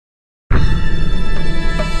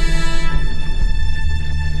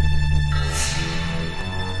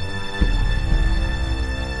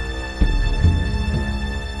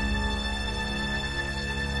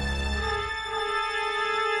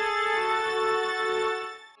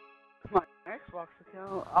Xbox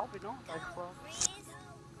account. I'll be known with Xbox.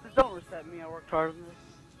 Just don't reset me, I worked hard on this.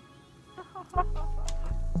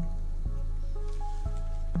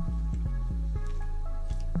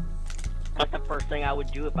 That's the first thing I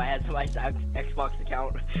would do if I had somebody's Xbox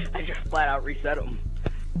account. I'd just flat out reset them.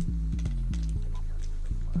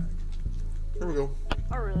 Here we go.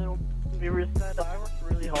 I really don't be reset. I worked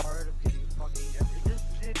really hard of getting fucking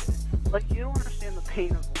everything. Like, you don't understand the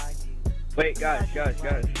pain of lagging. Wait, guys. Yeah.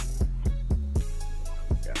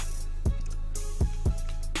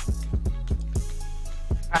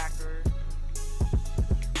 Hackers.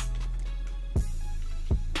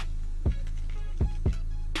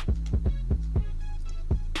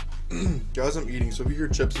 Guys, I'm eating, so if you hear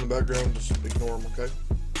chips in the background, just ignore them, okay?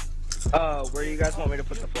 Where do you guys want me to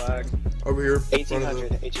put the flag? Over here.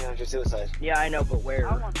 1800 suicide. Yeah, I know, but where?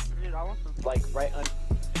 I want some. Like, right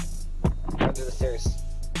under the stairs.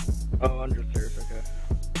 Oh, under the stairs, okay.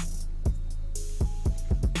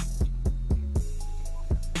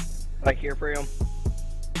 Like here, Priaam?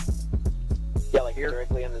 Yeah, like Here?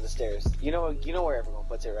 directly under the stairs. You know where everyone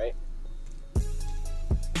puts it, right?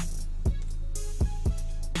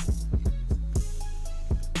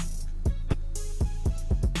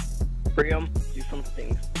 Priaam, do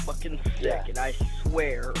something fucking sick, and I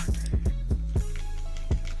swear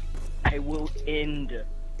I will end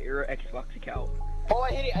your Xbox account. Oh,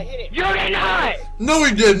 I hit it! You did not! No,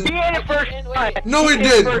 he didn't! He hit it first try! No, he hit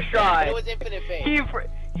didn't! it first try! It was infinite fate.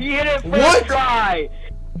 He hit it first What? try!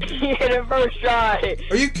 He hit it first try!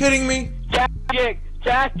 Are you kidding me?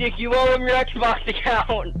 Tactic, you owe him your Xbox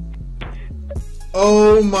account!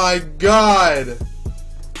 Oh my god!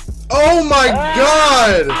 Oh my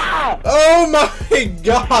god! Oh my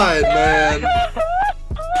god, man!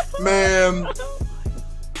 Man.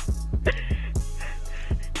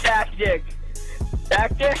 Tactic!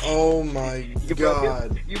 Oh my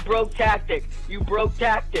god. You broke Tactic! You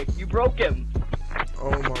broke him!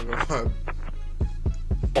 Oh my god.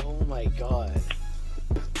 Oh my god.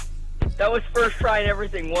 That was first try and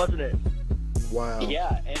everything, wasn't it? Wow.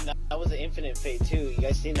 Yeah, and that was an infinite fate too. You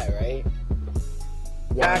guys seen that, right?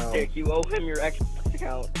 Wow. Tactic, you owe him your Xbox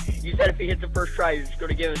account. You said if he hits the first try, you're just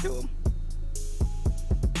gonna give it to him.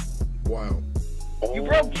 Wow. You Oh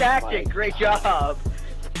broke Tactic, my great God. job!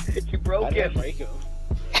 You broke I didn't him. break him.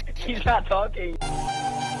 He's not talking.